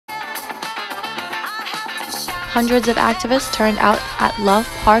hundreds of activists turned out at Love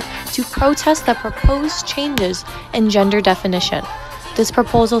Park to protest the proposed changes in gender definition. This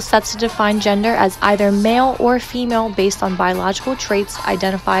proposal sets to define gender as either male or female based on biological traits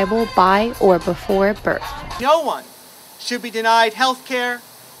identifiable by or before birth. No one should be denied health care.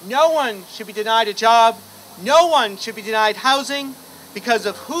 No one should be denied a job. No one should be denied housing because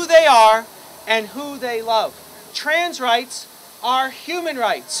of who they are and who they love. Trans rights are human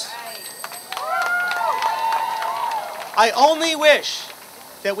rights. I only wish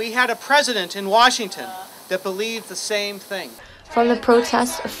that we had a president in Washington that believed the same thing. From the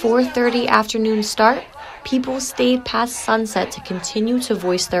protest's 4:30 afternoon start, people stayed past sunset to continue to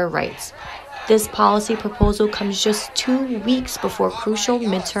voice their rights. This policy proposal comes just 2 weeks before crucial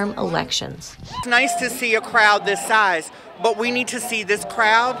midterm elections. It's nice to see a crowd this size, but we need to see this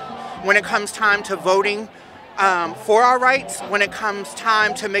crowd when it comes time to voting for our rights, when it comes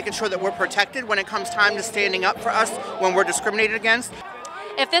time to making sure that we're protected, when it comes time to standing up for us when we're discriminated against.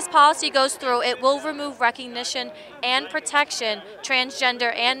 If this policy goes through, it will remove recognition and protection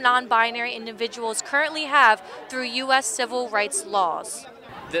transgender and non-binary individuals currently have through U.S. civil rights laws.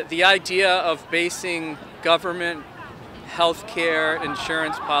 The idea of basing government health care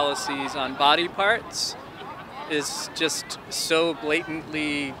insurance policies on body parts is just so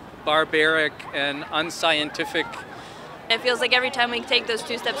blatantly barbaric and unscientific. It feels like every time we take those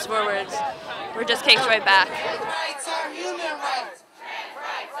 2 steps forwards, we're just kicked right back. Rights are human rights.